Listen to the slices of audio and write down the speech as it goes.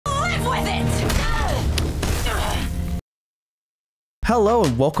Hello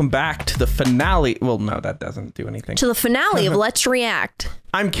and welcome back to the finale. Well, no, that doesn't do anything. To the finale of Let's React.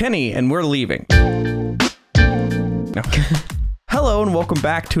 I'm Kenny and we're leaving. No. Hello and welcome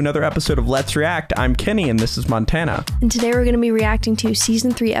back to another episode of Let's React. I'm Kenny and this is Montana. And today we're going to be reacting to Season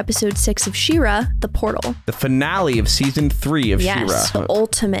 3, Episode 6 of Shera, The Portal. The finale of Season 3 of Shera. Yes, the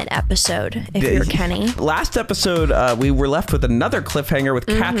ultimate episode, if you're Kenny. Last episode, we were left with another cliffhanger with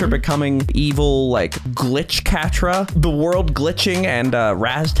Catra becoming evil, like, glitch Catra. The world glitching and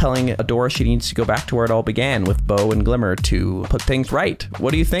Raz telling Adora she needs to go back to where it all began with Bo and Glimmer to put things right.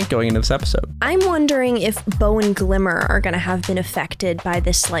 What do you think going into this episode? I'm wondering if Bo and Glimmer are going to have been affected by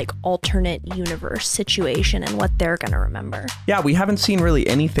this like alternate universe situation and what they're gonna remember. Yeah, we haven't seen really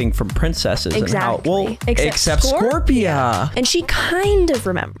anything from princesses. Exactly. And how, well, except Scorpia. And she kind of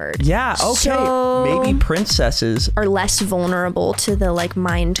remembered. Yeah, okay. So maybe princesses are less vulnerable to the like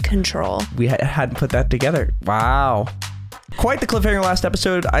mind control. We hadn't put that together. Wow. Quite the cliffhanger last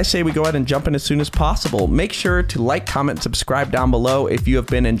episode. I say we go ahead and jump in as soon as possible. Make sure to like, comment, and subscribe down below if you have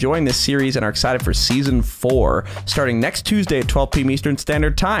been enjoying this series and are excited for Season 4, starting next Tuesday at 12 p.m. Eastern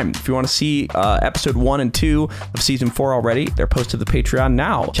Standard Time. If you want to see Episode 1 and 2 of Season 4 already, they're posted to the Patreon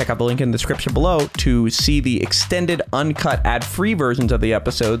now. Check out the link in the description below to see the extended, uncut, ad-free versions of the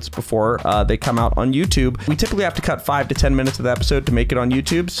episodes before they come out on YouTube. We typically have to cut 5 to 10 minutes of the episode to make it on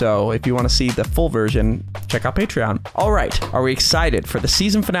YouTube, so if you want to see the full version, check out Patreon. All right. Are we excited for the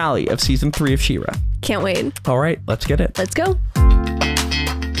season finale of Season 3 of Shera? Can't wait. All right, let's get it. Let's go.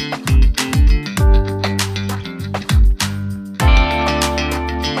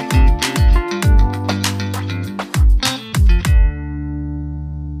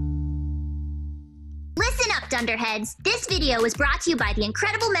 Listen up, Dunderheads. This video was brought to you by the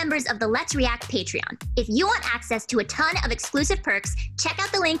incredible members of the Let's React Patreon. If you want access to a ton of exclusive perks, check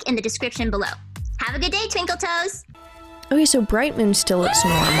out the link in the description below. Have a good day, Twinkle Toes. Okay, so Bright Moon still looks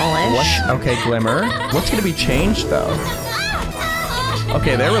normal-ish. Okay, Glimmer. What's going to be changed, though?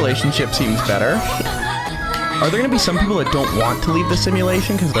 Okay, their relationship seems better. Are there going to be some people that don't want to leave the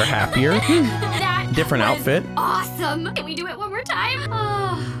simulation because they're happier? Different outfit. Awesome! Can we do it one more time?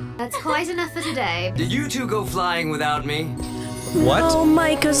 Oh, that's quite enough for today. Did you two go flying without me? What? Oh,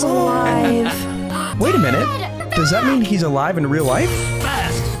 Micah's alive. Wait a minute. Does that mean he's alive in real life?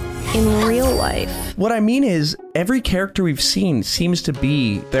 In real life. What I mean is, every character we've seen seems to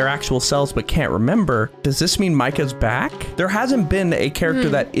be their actual selves but can't remember. Does this mean Micah's back? There hasn't been a character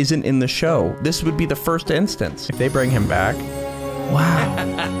that isn't in the show. This would be the first instance if they bring him back. Wow.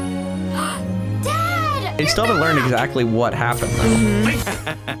 Dad! They still haven't learned exactly what happened,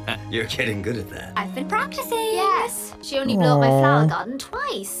 though. You're getting good at that. I've been practicing. Yes. She only blew up my flower garden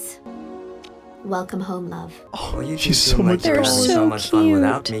twice. Welcome home, love. Oh, Well, you she's two so seem like much you're They're having so so much fun cute.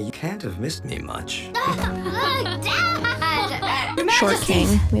 without me. You can't have missed me much. Dad! Short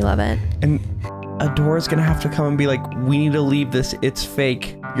King. We love it. And Adora's gonna have to come and be like, we need to leave this. It's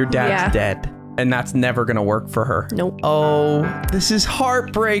fake. Your dad's dead. And that's never gonna work for her. Nope. Oh, this is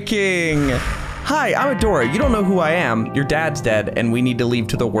heartbreaking. Hi, I'm Adora. You don't know who I am. Your dad's dead, and we need to leave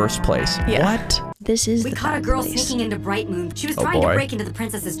to the worst place. Yeah. What? This is We the caught a bad girl place. sneaking into Bright Moon. She was Oh, trying boy. to break into the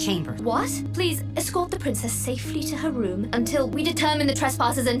princess's chamber. What? Please escort the princess safely to her room until we determine the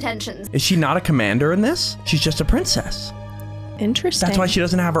trespasser's intentions. Is she not a commander in this? She's just a princess. Interesting. That's why she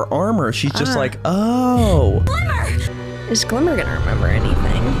doesn't have her armor. She's just like, oh. Is Glimmer gonna remember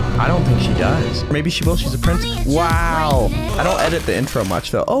anything? I don't think she does. Maybe she will. She's a princess. Wow. I don't edit the intro much,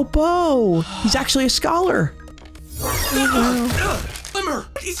 though. Oh, Bo. He's actually a scholar. Glimmer,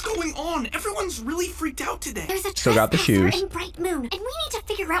 what is going on? Everyone's really freaked out today. There's a Still got the trespasser shoes. in Bright Moon, and we need to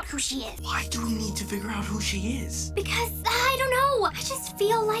figure out who she is. Why do we need to figure out who she is? Because, I don't know, I just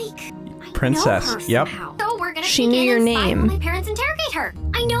feel like I Princess. know her Yep. somehow. So we're gonna She sneak knew in your and spy name. while my parents interrogate her.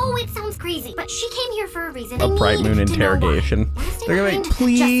 I know it sounds crazy, but she came here for a reason. A I Bright need Moon to know why. interrogation. Wanna stay They're gonna be like, behind?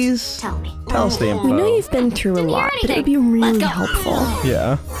 please Just tell me. tell us the info. We know you've been through a Didn't hear lot, but it would be anything. really Let's go. helpful.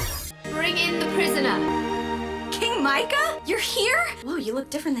 Yeah. Bring in the prisoner. King Micah? You're here? Whoa, you look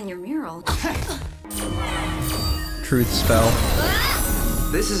different than your mural. Truth spell.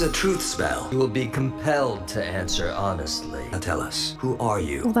 This is a truth spell. You will be compelled to answer honestly. Now tell us, who are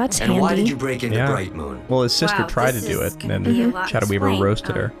you? Well, that's and why handy. did you break into Yeah. Bright Moon? Well, his sister Wow, tried to this do is it, gonna and be a then lot to Shadow Weaver explain.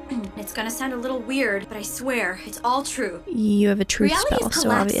 roasted her. It's gonna sound a little weird, but I swear, it's all true. You have a truth Reality spell, is so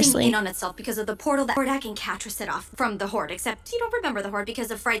collapsing obviously. in on itself because of the portal that Hordak and Catra set off from the Horde, except you don't remember the Horde because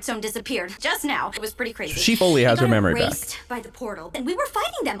the Fright Zone disappeared just now. It was pretty crazy. She fully has They her got memory back. erased by the portal, and we were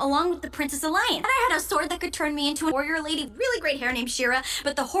fighting them along with the Princess Alliance. And I had a sword that could turn me into a warrior lady, really great hair named Shera,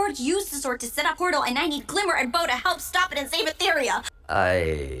 but the Horde used the sword to set up portal, and I need Glimmer and Bo to help stop it and save Etheria.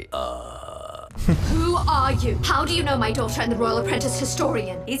 Who are you? How do you know my daughter and the Royal Apprentice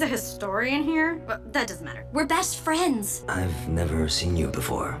historian? He's a historian here? But that doesn't matter. We're best friends. I've never seen you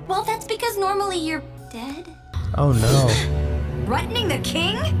before. Well, that's because normally you're dead. Oh no. Threatening the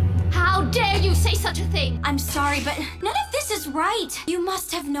king? How dare you say such a thing? I'm sorry, but none of this is right. You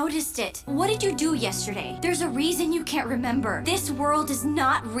must have noticed it. What did you do yesterday? There's a reason you can't remember. This world is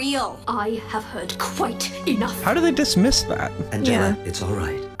not real. I have heard quite enough. How do they dismiss that? Angella, it's all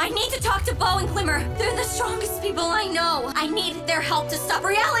right. I need to talk to Bo and Glimmer. They're the strongest people I know. I need their help to stop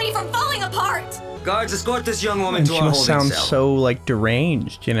reality from falling apart. Guards, escort this young woman And to she our must holding sound cell. so like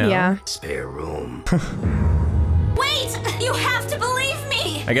deranged, you know? Yeah. Spare room. Wait! You have to believe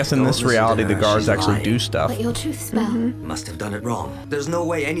me! I guess in Don't this listen to reality, her, the guards she's actually lying. do stuff. But your truth spell. Must have done it wrong. There's no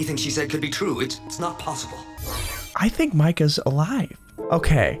way anything she said could be true. It's not possible. I think Micah's alive.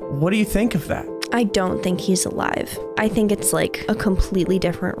 Okay, what do you think of that? I don't think he's alive. I think it's like a completely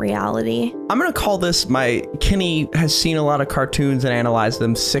different reality. I'm gonna call this Kenny has seen a lot of cartoons and analyzed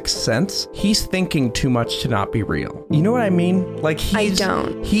them sixth sense. He's thinking too much to not be real. You know what I mean? Like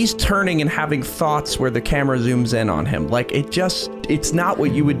he's turning and having thoughts where the camera zooms in on him. Like it's not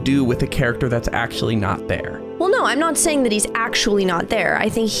what you would do with a character that's actually not there. Well, no, I'm not saying that he's actually not there. I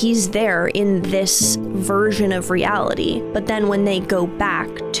think he's there in this version of reality. But then when they go back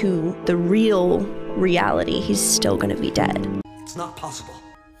to the real reality, he's still gonna be dead. It's not possible.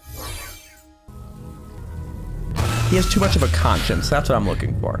 He has too much of a conscience. That's what I'm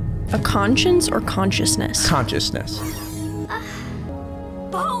looking for. A conscience or consciousness? Consciousness.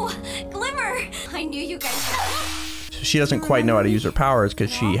 Bo! Glimmer! I knew you guys. She doesn't quite know how to use her powers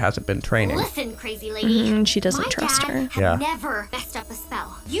because she hasn't been training. Listen, crazy lady. She doesn't trust her. My dad Yeah. had never messed up a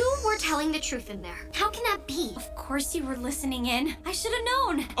spell. You were telling the truth in there. How can that be? Of course you were listening in. I should have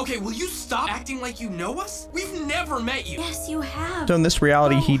known. Okay, will you stop acting like you know us? We've never met you. Yes, you have. So in this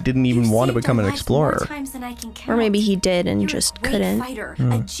reality, he didn't even You've want to saved become our an lives more explorer. times than I can count. Or maybe he did and You're just a great couldn't. fighter,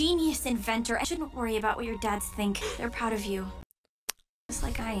 a genius inventor. I shouldn't worry about what your dads think. They're proud of you. Just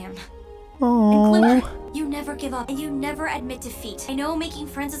like I am. And Glimmer, you never give up and you never admit defeat. I know making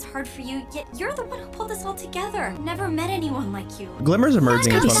friends is hard for you, yet you're the one who pulled this all together. Never met anyone like you. Glimmer's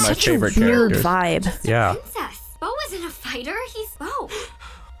emerging as He's one of my such a favorite weird characters. vibe. Yeah. Princess. Bo isn't a fighter. He's Bo.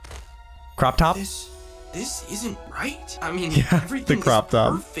 Crop top? This isn't right. I mean, Yeah, everything the crop is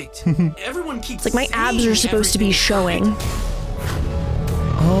top. perfect. Everyone keeps It's like my abs are supposed to be showing.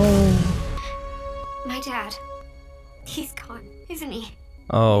 Oh. My dad. He's gone, isn't he?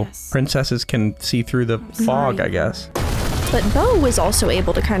 Oh, Yes. princesses can see through the fog, I guess. But Bo was also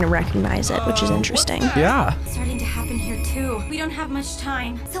able to kind of recognize it, which is interesting. Yeah. It's starting to happen here too. We don't have much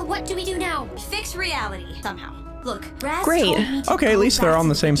time. So what do we do now? Fix reality somehow. Look, Raz Great. told me to Okay, at go least they're back on to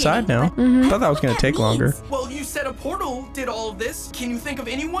the same side now. beginning, but Thought that was gonna what take longer. means. Well, you said a portal did all of this. Can you think of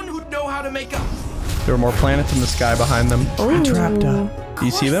anyone who'd know how to make a... There were more planets in the sky behind them. Entrapta. Do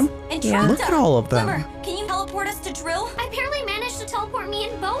you see them? Entrapta. Look at all of them. Glimmer, can you teleport us to drill? I barely managed to teleport me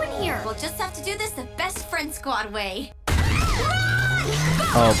and Bo in here. We'll just have to do this the best friend squad way.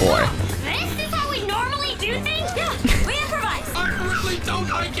 Oh boy. This is how we normally do things? Yeah, we improvise. I really don't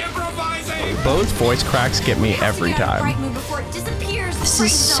like improvising! Bo's voice cracks get me every time. Right move before it disappears. This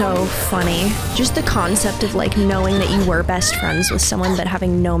is so funny. Just the concept of like knowing that you were best friends with someone but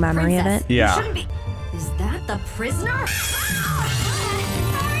having no memory of it. Yeah. Shouldn't be. Is that the prisoner?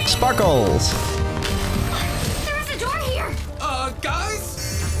 Sparkles. There is a door here. Guys?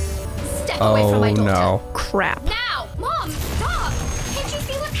 Step away from Oh my daughter. no. Crap. Now! Mom, stop! Can't you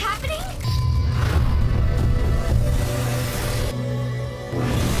see what's happening?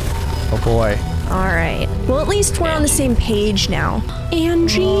 Oh boy. All right. Well, at least we're on the same page now.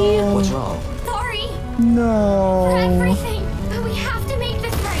 Angie. What's wrong? Sorry No. for everything, but we have to make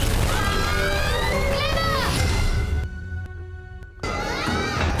this right.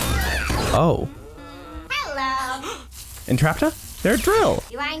 Glimmer! Oh. Hello. Entrapta? They're a drill.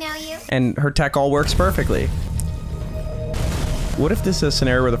 Do I know you? And her tech all works perfectly. What if this is a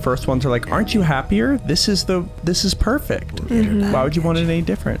scenario where the first ones are like, aren't you happier? This is perfect. Why would you want it any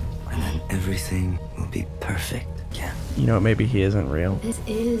different? And then everything will be perfect again. You know, maybe he isn't real. It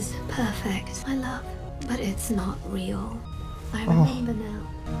is perfect, my love, but it's not real. I remember now.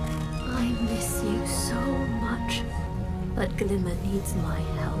 I miss you so much. But Glimmer needs my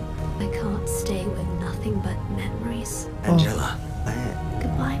help. I can't stay with nothing but memories. Angella,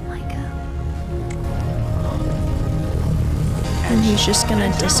 Goodbye, Micah. And he's just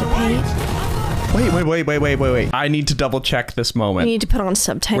gonna dissipate. Wait. I need to double check this We moment. need to put on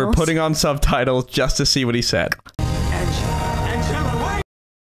subtitles. We're putting on subtitles just to see what he said. Angella,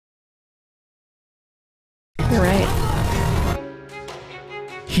 wait! You're right.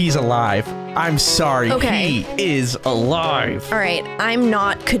 He's alive. I'm sorry. Okay. He is alive. All right, I'm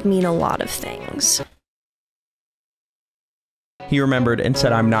not could mean a lot of things. He remembered and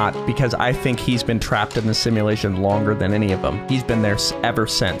said, I'm not, because I think he's been trapped in the simulation longer than any of them. He's been there ever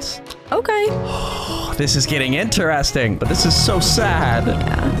since. Okay. This is getting interesting, but this is so sad.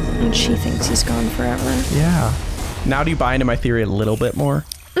 Yeah, and she thinks he's gone forever. Yeah. Now do you buy into my theory a little bit more?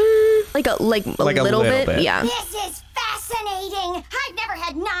 Like a little bit? Yeah. This is fascinating. I've never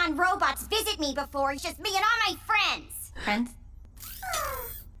had non-robots visit me before. It's just me and all my friends. Friends?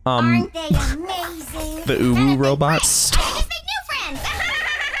 Aren't they amazing? The uwu robots. Just make new friends.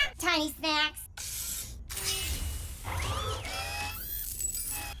 Tiny snacks.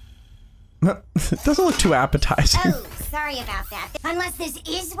 It doesn't look too appetizing. Oh, sorry about that. Unless this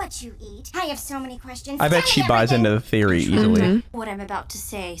is what you eat. I have so many questions. I bet she buys into the theory easily. What I'm about to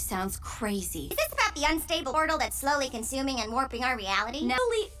say sounds crazy. Is this about the unstable portal that's slowly consuming and warping our reality? No.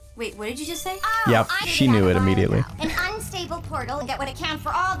 Wait, what did you just say? Oh, Yep, I she figured knew out it a while immediately. ago. An unstable portal that would account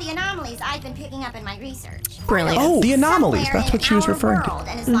for all the anomalies I've been picking up in my research. Brilliant. Oh, the anomalies. Somewhere That's what in she was our referring to. world,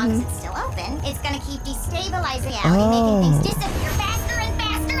 and as long as it's still open, it's gonna keep destabilizing reality, making things disappear faster and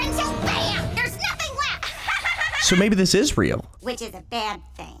faster until BAM! There's nothing left! So maybe this is real. Which is a bad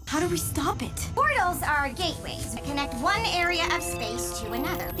thing. How do we stop it? Portals are gateways that connect one area of space to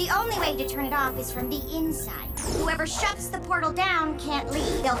another. The only way to turn it off is from the inside. Whoever shuts the portal down can't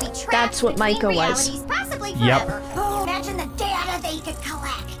leave. They'll be trapped That's what between Micah was. realities, possibly Yep. forever. Oh, imagine the data they could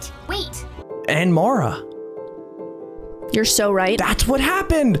collect. Wait. And Mara. You're so right. That's what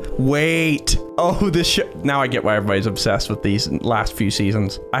happened. Wait. Oh, this show. Now I get why everybody's obsessed with these last few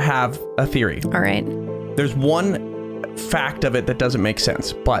seasons. I have a theory. All right. There's one fact of it that doesn't make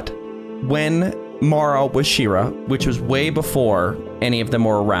sense, but when Mara was Shera, which was way before any of them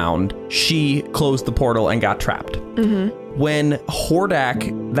were around, she closed the portal and got trapped. When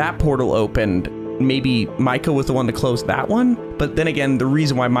Hordak, that portal opened, maybe Micah was the one to close that one. But then again, the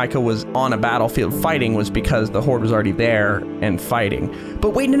reason why Micah was on a battlefield fighting was because the Horde was already there and fighting. But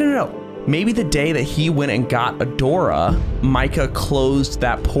wait, no. Maybe the day that he went and got Adora, Micah closed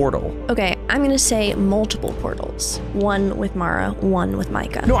that portal. Okay, I'm gonna say multiple portals. One with Mara, one with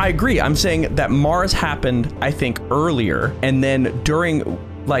Micah. No, I agree. I'm saying that Mars happened, I think, earlier, and then during,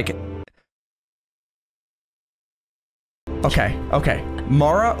 like... Okay.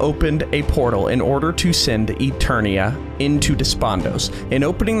 Mara opened a portal in order to send Eternia into Despondos. In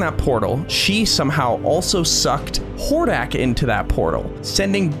opening that portal, she somehow also sucked Hordak into that portal,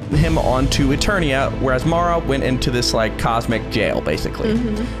 sending him onto Eternia, whereas Mara went into this like cosmic jail, basically.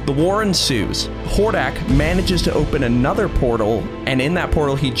 The war ensues. Hordak manages to open another portal, and in that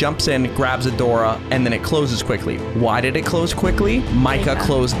portal he jumps in, grabs Adora, and then it closes quickly. Why did it close quickly? Micah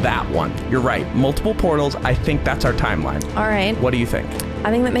closed that one. You're right. Multiple portals. I think that's our timeline. All right. What do you think? I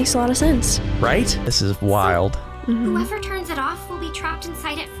think that makes a lot of sense. Right? This is wild. Whoever turns it off will be trapped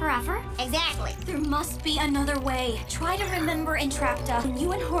inside it forever? Exactly. There must be another way. Try to remember Entrapta when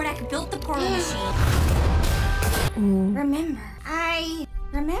you and Hordak built the portal machine. Remember. I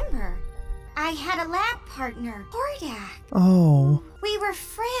had a lab partner, Hordak. Oh. We were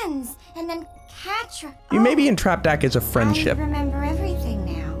friends, and then Katra... Maybe Entrapta is a friendship. I remember everything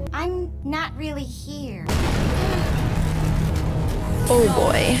now. I'm not really here. Oh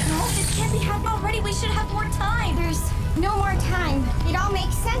boy. No, this can't be happening already. We should have more time. There's no more time. It all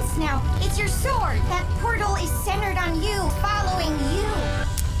makes sense now. It's your sword. That portal is centered on you, following you.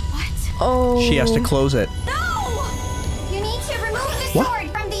 What? Oh. She has to close it. No! You need to remove the sword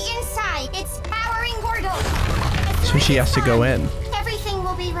from the inside. It's powering portal. So she has to go in. Everything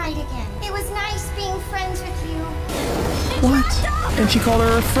will be right again. It was nice being friends with you. What? And she called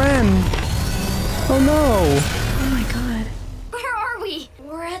her a friend. Oh no. Oh my god. Where are we?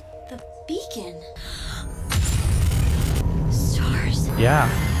 We're at the beacon. Stars. Yeah.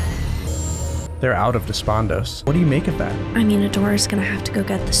 They're out of Despondos. What do you make of that? I mean, Adora's gonna have to go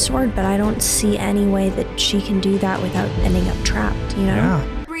get the sword, but I don't see any way that she can do that without ending up trapped, you know?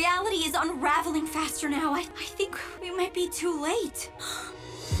 Yeah. Reality is unraveling faster now. I think we might be too late.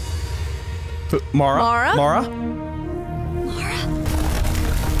 Mara? Mara?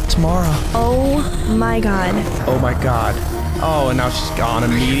 It's Mara. Oh my god. Oh my god. Oh, and now she's gone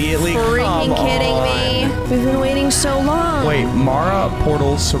immediately. Freaking kidding me. We've been waiting so long. Wait, Mara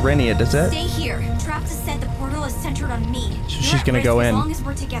portal Serenia, does it? Stay here. Entrapta said the portal is centered on me. So she's gonna go in. As long as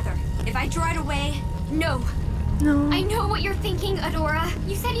we're together. If I draw it away, No. No. I know what you're thinking, Adora.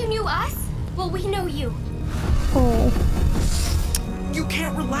 You said you knew us? Well, we know you. Oh. You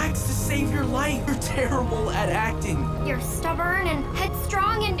can't relax to save your life. You're terrible at acting. You're stubborn and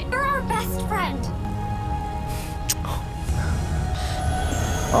headstrong, and you're our best friend.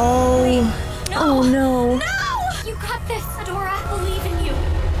 Oh. No. Oh no. No! You got this, Adora. I believe in you.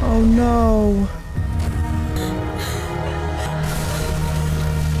 Oh no.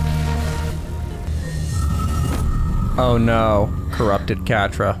 Oh no. Corrupted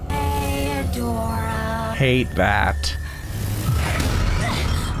Catra. Hey, Adora. Hate that.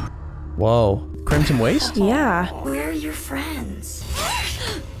 Whoa. Crimson Waste? Yeah. Where are your friends?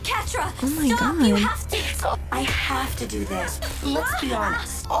 Catra, Oh my stop! God. You have to. I have to do this. Let's be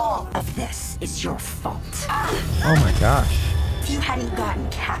honest. All of this is your fault. Oh my gosh. If you hadn't gotten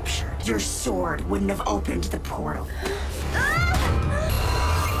captured, your sword wouldn't have opened the portal.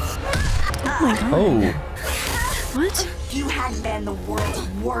 Oh my God. Oh. What? If you hadn't been the world's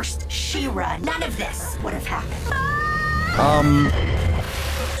worst Shera, none of this would have happened.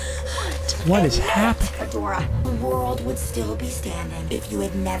 What is happening? Adora, the world would still be standing if you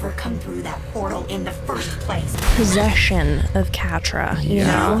had never come through that portal in the first place. Possession of Catra, you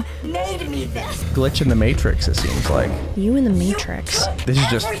know? Made me this. Glitch in the Matrix, it seems like. You in the Matrix. This is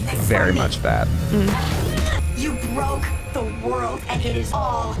just very much that. You broke the world, and it is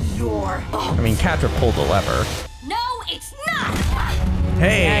all your fault. I mean, Catra pulled the lever. No, it's not.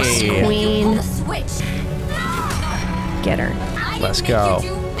 Hey! Yes, Pull queen. the switch. Get her. Let's go.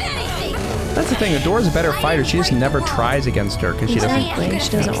 That's the thing, Adora's a better fighter. She just never tries against her because she doesn't. Exactly. She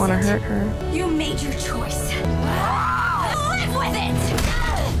doesn't want to hurt her. You made your choice. Live with it.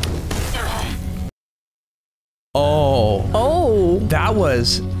 Oh. Oh.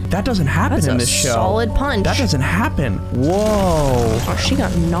 That doesn't happen That's in a this show. solid punch. That doesn't happen. Whoa. Oh, she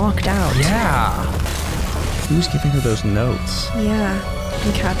got knocked out. Yeah. Who's giving her those notes? Yeah.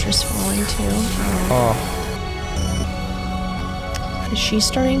 And Catra's falling too. Oh. Is she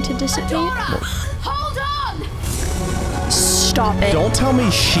starting to dissipate? Hold on. Stop it. Don't tell me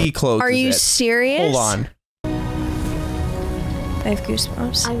she closes it. Are you serious? Hold on. I have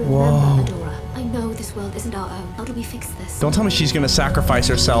goosebumps. I remember, Adora. I know this world isn't our own. How do we fix this? Don't tell me she's gonna sacrifice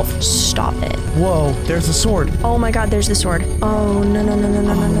herself. Stop it. Whoa, there's the sword. Oh my God, there's the sword. Oh, no, no, no, no,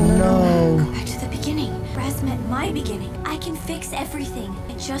 no, no, no, no. Go back to the beginning. Raz meant my beginning. I can fix everything.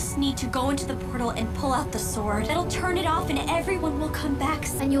 I just need to go into the portal and pull out the sword. That'll turn it off and everyone will come back.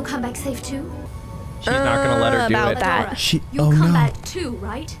 And you'll come back safe too? She's not gonna let her do about it. that. You'll come back too,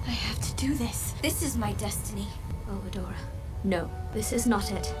 right? I have to do this. This is my destiny. Oh, Adora. No, this is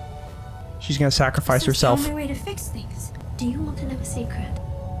not it. She's gonna sacrifice This herself. is the only way to fix things. Do you want to know a secret?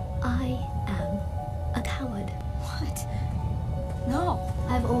 I am a coward. What? No.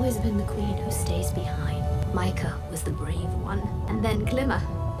 I've always been the queen who stays behind. Micah was the brave one. And then Glimmer.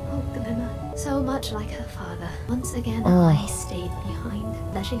 Oh, Glimmer. So much like her father. Once again, I stayed behind,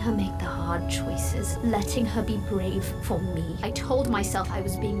 letting her make the hard choices, letting her be brave for me. I told myself I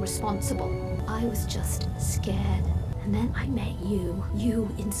was being responsible. I was just scared. And then I met you. You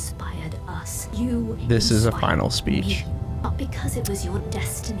inspired us. You This is a inspired final speech. me. Not because it was your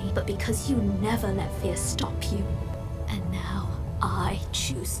destiny, but because you never let fear stop you. And now I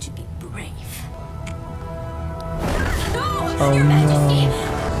choose to be brave. Oh no.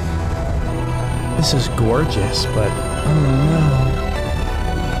 This is gorgeous, but oh no.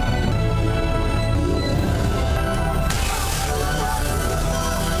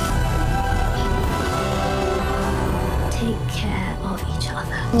 Take care of each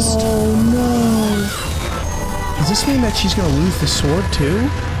other. Oh no. Does this mean that she's gonna lose the sword too?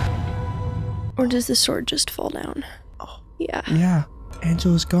 Or does the sword just fall down? Oh. Yeah. Yeah.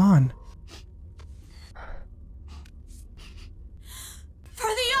 Angela's gone. For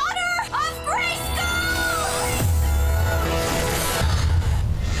the honor of Grayskull!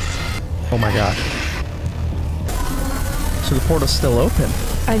 Oh my gosh. So the portal's still open.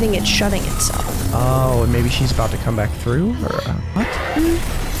 I think it's shutting itself. Oh, and maybe she's about to come back through? Or what?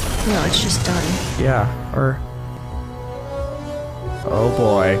 No, it's just done. Yeah, or... Oh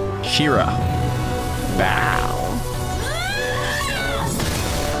boy. Shera. Bow.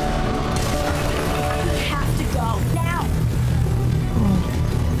 You have to go now.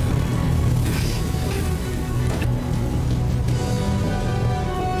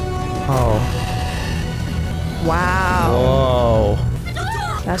 Oh. Wow.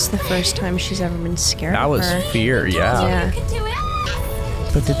 Whoa. That's the first time she's ever been scared That of was her. fear, yeah. Yeah. You can do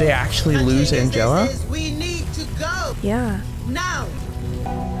it! But did they actually lose Angella? We need to go Yeah. now.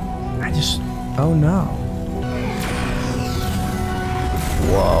 I just... Oh no.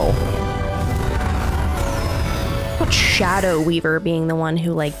 Whoa. What Shadow Weaver being the one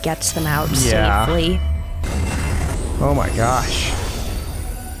who, like, gets them out Yeah. safely. Oh my gosh.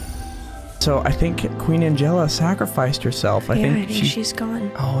 So I think Queen Angella sacrificed herself. I think she's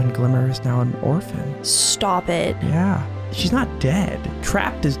gone. Oh, and Glimmer is now an orphan. Stop it. Yeah. She's not dead.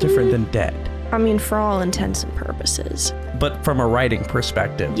 Trapped is different than dead. I mean, for all intents and purposes. But from a writing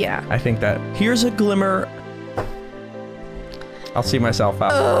perspective, yeah. I think that here's a glimmer. I'll see myself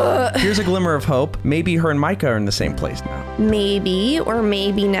out. Here's a glimmer of hope. Maybe her and Micah are in the same place now. Maybe, or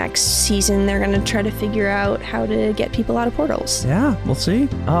maybe next season they're gonna try to figure out how to get people out of portals. Yeah, we'll see.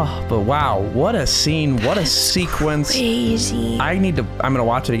 Oh, but wow, what a scene, what a sequence. Crazy. I'm gonna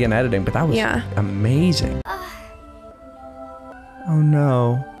watch it again editing, but that was amazing. Oh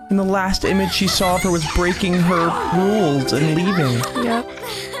no. In the last image she saw of her was breaking her rules and leaving. Yep.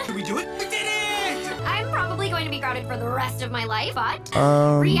 Can we do it? We did it! I'm probably going to be grounded for the rest of my life, but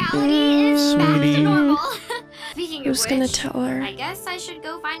reality is back to normal. Speaking Who's of gonna which, tell her? I guess I should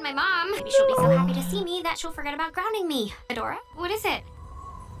go find my mom. Maybe she'll be so happy to see me that she'll forget about grounding me. Adora, what is it?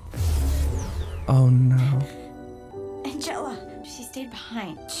 Oh no. Angella, she stayed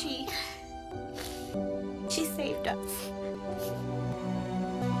behind. She saved us.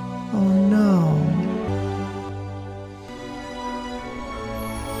 Oh no.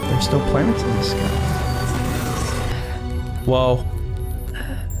 There's still planets in the sky. Whoa.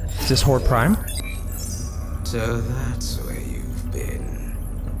 Is this Horde Prime? So that's where you've been,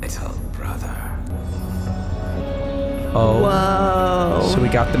 little brother. Oh. Whoa. So we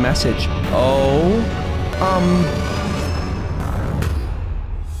got the message. Oh.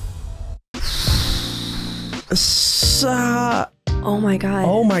 Oh my god.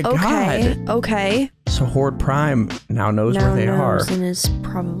 Oh my god. Okay. So Horde Prime now knows where they are. And is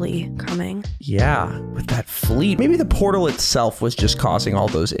probably coming. Yeah, with that fleet. Maybe the portal itself was just causing all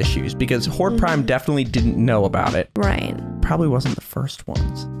those issues because Horde Prime definitely didn't know about it. Right. Probably wasn't the first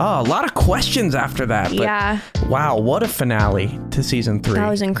ones. Oh, a lot of questions after that. But yeah. Wow, what a finale to season 3. That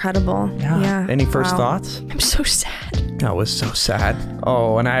was incredible. Yeah. Any first thoughts? I'm so sad. That was so sad.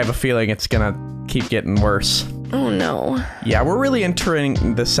 Oh, and I have a feeling it's gonna keep getting worse. Oh no. Yeah, we're really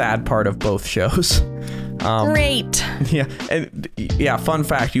entering the sad part of both shows. Great. Yeah, and yeah, fun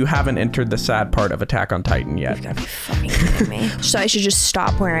fact, you haven't entered the sad part of Attack on Titan yet. You've got to be fucking kidding me. So I should just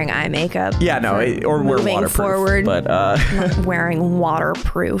stop wearing eye makeup. Yeah, no, or wear waterproof. Forward, but not wearing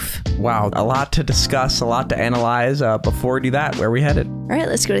waterproof. Wow, a lot to discuss, a lot to analyze. Before we do that, where are we headed? All right,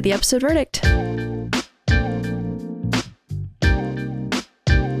 let's go to the episode verdict.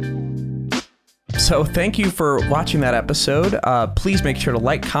 So thank you for watching that episode. Please make sure to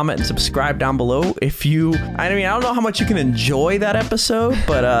like, comment, and subscribe down below. If you, I mean, I don't know how much you can enjoy that episode,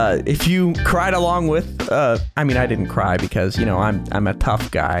 but if you cried along with, I mean, I didn't cry because, you know, I'm a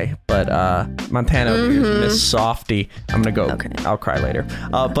tough guy, but Montana is Miss Softy. I'm gonna go, I'll cry later.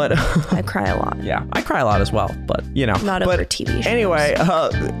 But I cry a lot. Yeah, I cry a lot as well, but you know. Not over TV shows. Anyway,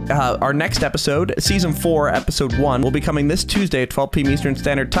 our next episode, season 4, episode 1, will be coming this Tuesday at 12 p.m. Eastern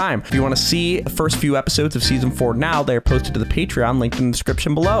Standard Time. If you want to see the first few episodes of season 4 now, they are posted to the Patreon, linked in the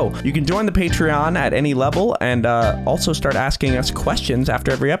description below. You can join the Patreon at any level and also start asking us questions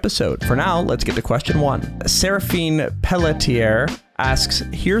after every episode. For now, let's get to question 1. Seraphine Pelletier asks,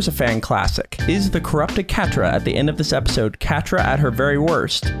 here's a fan classic. Is the corrupted Catra at the end of this episode Catra at her very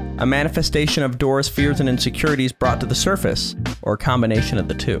worst? A manifestation of Dora's fears and insecurities brought to the surface? Or a combination of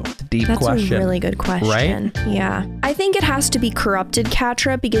the two? It's a deep question. That's a really good question. Right? Yeah. I think it has to be corrupted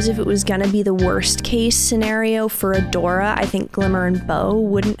Catra because if it was gonna be the worst case scenario for Adora, I think Glimmer and Bo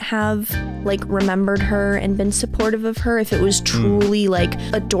wouldn't have like remembered her and been supportive of her if it was truly like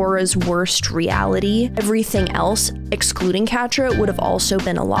Adora's worst reality. Everything else, excluding Catra, would have also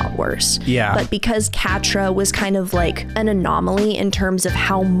been a lot worse. Yeah. But because Catra was kind of like an anomaly in terms of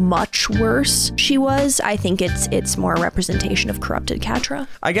how much worse she was, I think it's more a representation of corrupted Catra.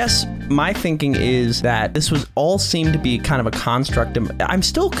 I guess my thinking is that this was all seemed to be kind of a construct. I'm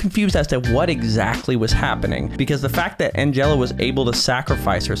still confused as to what exactly was happening, because the fact that Angella was able to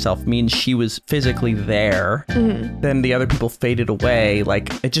sacrifice herself means she was physically there. Then the other people faded away.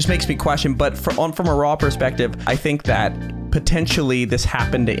 Like, it just makes me question. But from a raw perspective, I think that potentially this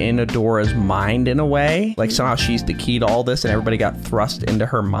happened in Adora's mind in a way. Like somehow she's the key to all this and everybody got thrust into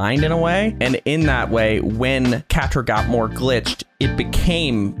her mind in a way. And in that way, when Catra got more glitched, it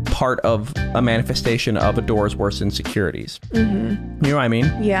became part of a manifestation of Adora's worst insecurities. You know what I mean?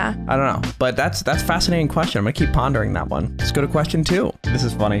 Yeah. I don't know. But that's a fascinating question. I'm gonna keep pondering that one. Let's go to question 2. This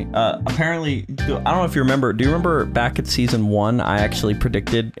is funny. Apparently, I don't know if you remember, do you remember back at season 1, I actually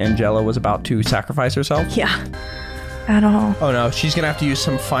predicted Angella was about to sacrifice herself? Yeah. At all. Oh no, she's gonna have to use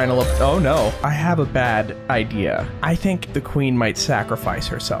some final. Oh no, I have a bad idea. I think the queen might sacrifice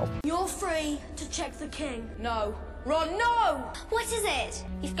herself. You're free to check the king. No. Ron, no! What is it?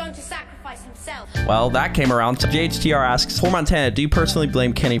 He's going to sacrifice himself. Well, that came around. So JHTR asks, for Montana, do you personally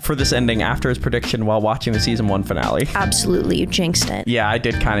blame Kenny for this ending after his prediction while watching the season 1 finale? Absolutely, you jinxed it. Yeah, I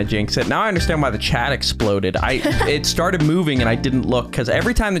did kind of jinx it. Now I understand why the chat exploded. It started moving and I didn't look, because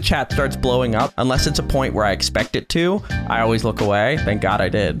every time the chat starts blowing up, unless it's a point where I expect it to, I always look away. Thank God I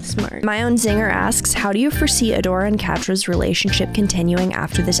did. Smart. My Own Zinger asks, how do you foresee Adora and Catra's relationship continuing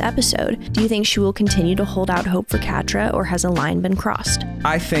after this episode? Do you think she will continue to hold out hope for Catra, or has a line been crossed?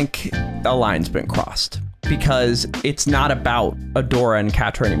 I think a line's been crossed, because it's not about Adora and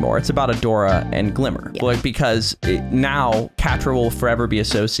Catra anymore. It's about Adora and Glimmer. Yeah. Like, because now Catra will forever be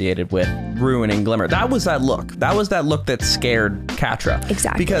associated with ruining Glimmer. That was that look. That was that look that scared Catra.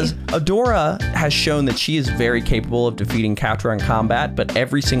 Exactly. Because Adora has shown that she is very capable of defeating Catra in combat, but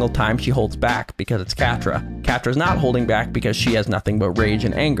every single time she holds back because it's Catra. Catra's not holding back because she has nothing but rage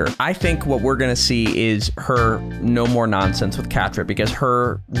and anger. I think what we're gonna see is her no more nonsense with Catra, because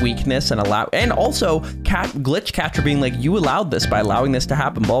her weakness and also glitch Catra being like, you allowed this by allowing this to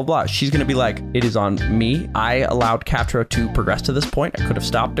happen, blah, blah, blah. She's gonna be like, it is on me. I allowed Catra to progress to this point. I could have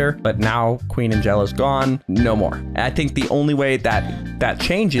stopped her, but now Queen Angella's gone. No more. And I think the only way that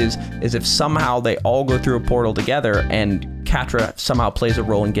changes is if somehow they all go through a portal together and Catra somehow plays a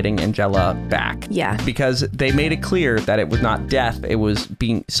role in getting Angella back. Yeah. Because they made it clear that it was not death, it was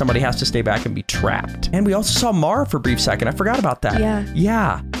being, somebody has to stay back and be trapped. And we also saw Mara for a brief second. I forgot about that. Yeah.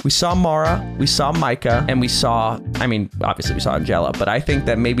 Yeah. We saw Mara, we saw Micah, and we saw, I mean, obviously we saw Angella, but I think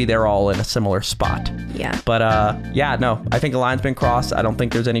that maybe they're all in a similar spot. Yeah. But yeah, no, I think a line's been crossed. I don't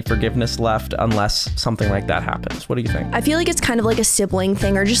think there's any forgiveness left unless something like that happens. What do you think? I feel like it's kind of like a sibling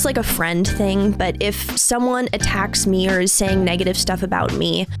thing or just like a friend thing, but if someone attacks me or is saying negative stuff about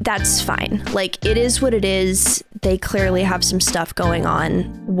me, that's fine. Like, it is what it is. They clearly have some stuff going on,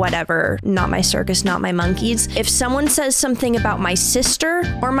 whatever, not my circus, not my monkeys. If someone says something about my sister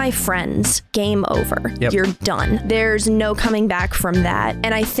or my friends, game over. Yep. You're done. There's no coming back from that.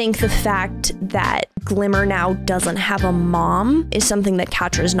 And I think the fact that Glimmer now doesn't have a mom is something that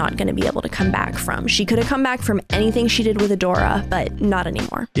Catra is not going to be able to come back from. She could have come back from anything she did with Adora, but not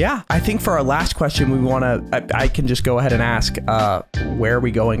anymore. Yeah, I think for our last question, we want to, I can just go ahead and ask, where are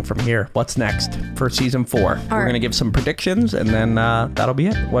we going from here? What's next for season 4? We're going to give some predictions and then that'll be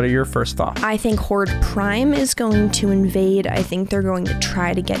it. What are your first thoughts? I think Horde Prime is going to invade. I think they're going to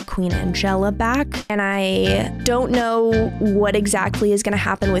try to get Queen Angella back. And I don't know what exactly is going to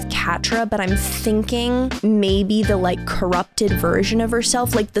happen with Catra, but I'm thinking maybe the like corrupted version of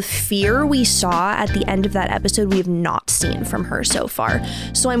herself, like the fear we saw at the end of that episode, we have not seen from her so far.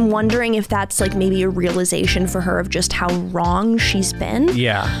 So I'm wondering if that's like maybe a realization for her of just how wrong she's been.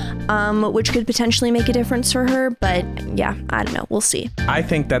 Yeah. Which could potentially make a difference for her. But yeah, I don't know. We'll see. I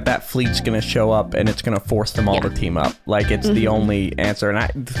think that fleet's going to show up and it's going to force them all to team up. Like, it's the only answer.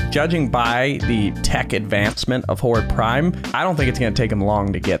 And judging by the tech advancement of Horde Prime, I don't think it's going to take him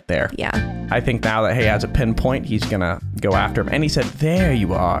long to get there. Yeah. I think now that he has a pinpoint, he's going to go after him. And he said, there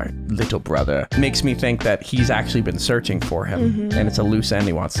you are, little brother. Makes me think that he's actually been searching for him. And it's a loose end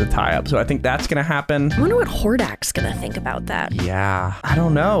he wants to tie up. So I think that's going to happen. I wonder what Hordak's going to think about that. Yeah. I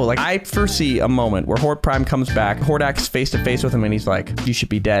don't know. Like, I foresee a moment where Horde Prime comes back, Hordak's face to face with him, and he's like, you should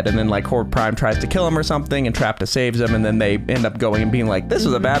be dead. And then like Horde Prime tries to kill him or something, and Entrapta saves him, and then they end up going and being like, this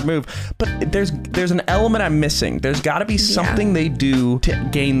was a bad move. But there's an element I'm missing. There's got to be something they do to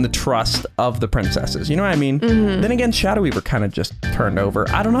gain the trust of the princesses. You know what I mean? Then again, Shadow Weaver kind of just turned over.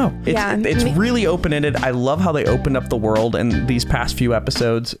 I don't know. It's really open-ended. I love how they opened up the world in these past few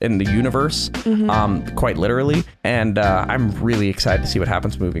episodes in the universe, quite literally. And I'm really excited to see what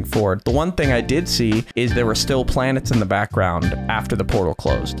happens moving forward. The one thing I did see is there were still planets in the background after the portal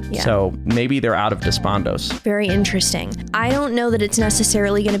closed. So maybe they're out of Despondos. Very interesting. I don't know that it's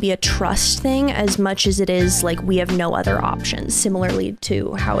necessarily going to be a trust thing as much as it is like we have no other options, similarly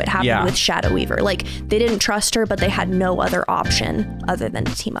to how it happened with Shadow Weaver. Like, they didn't trust her, but they had no other option other than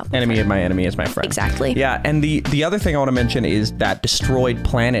to team up with Enemy her. of my enemy is my friend. Exactly. Yeah, and the other thing I want to mention is that destroyed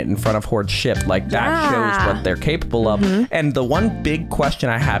planet in front of Horde's ship. Like, that shows what they're capable of. And the one big question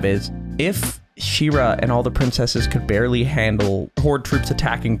I have is, if Shera and all the princesses could barely handle Horde troops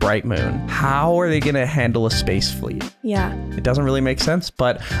attacking Bright Moon, how are they going to handle a space fleet? Yeah. It doesn't really make sense,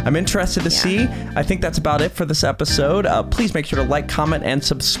 but I'm interested to see. I think that's about it for this episode. Please make sure to like, comment, and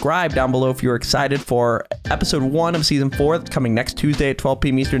subscribe down below if you're excited for episode 1 of season 4 that's coming next Tuesday at 12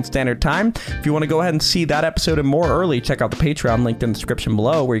 p.m. Eastern Standard Time. If you want to go ahead and see that episode and more early, check out the Patreon linked in the description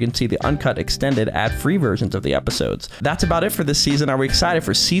below, where you can see the uncut, extended, ad-free versions of the episodes. That's about it for this season. Are we excited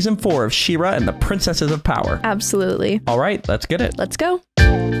for season 4 of Shera and the Princesses of Power? Absolutely. All right, let's get it. Let's go.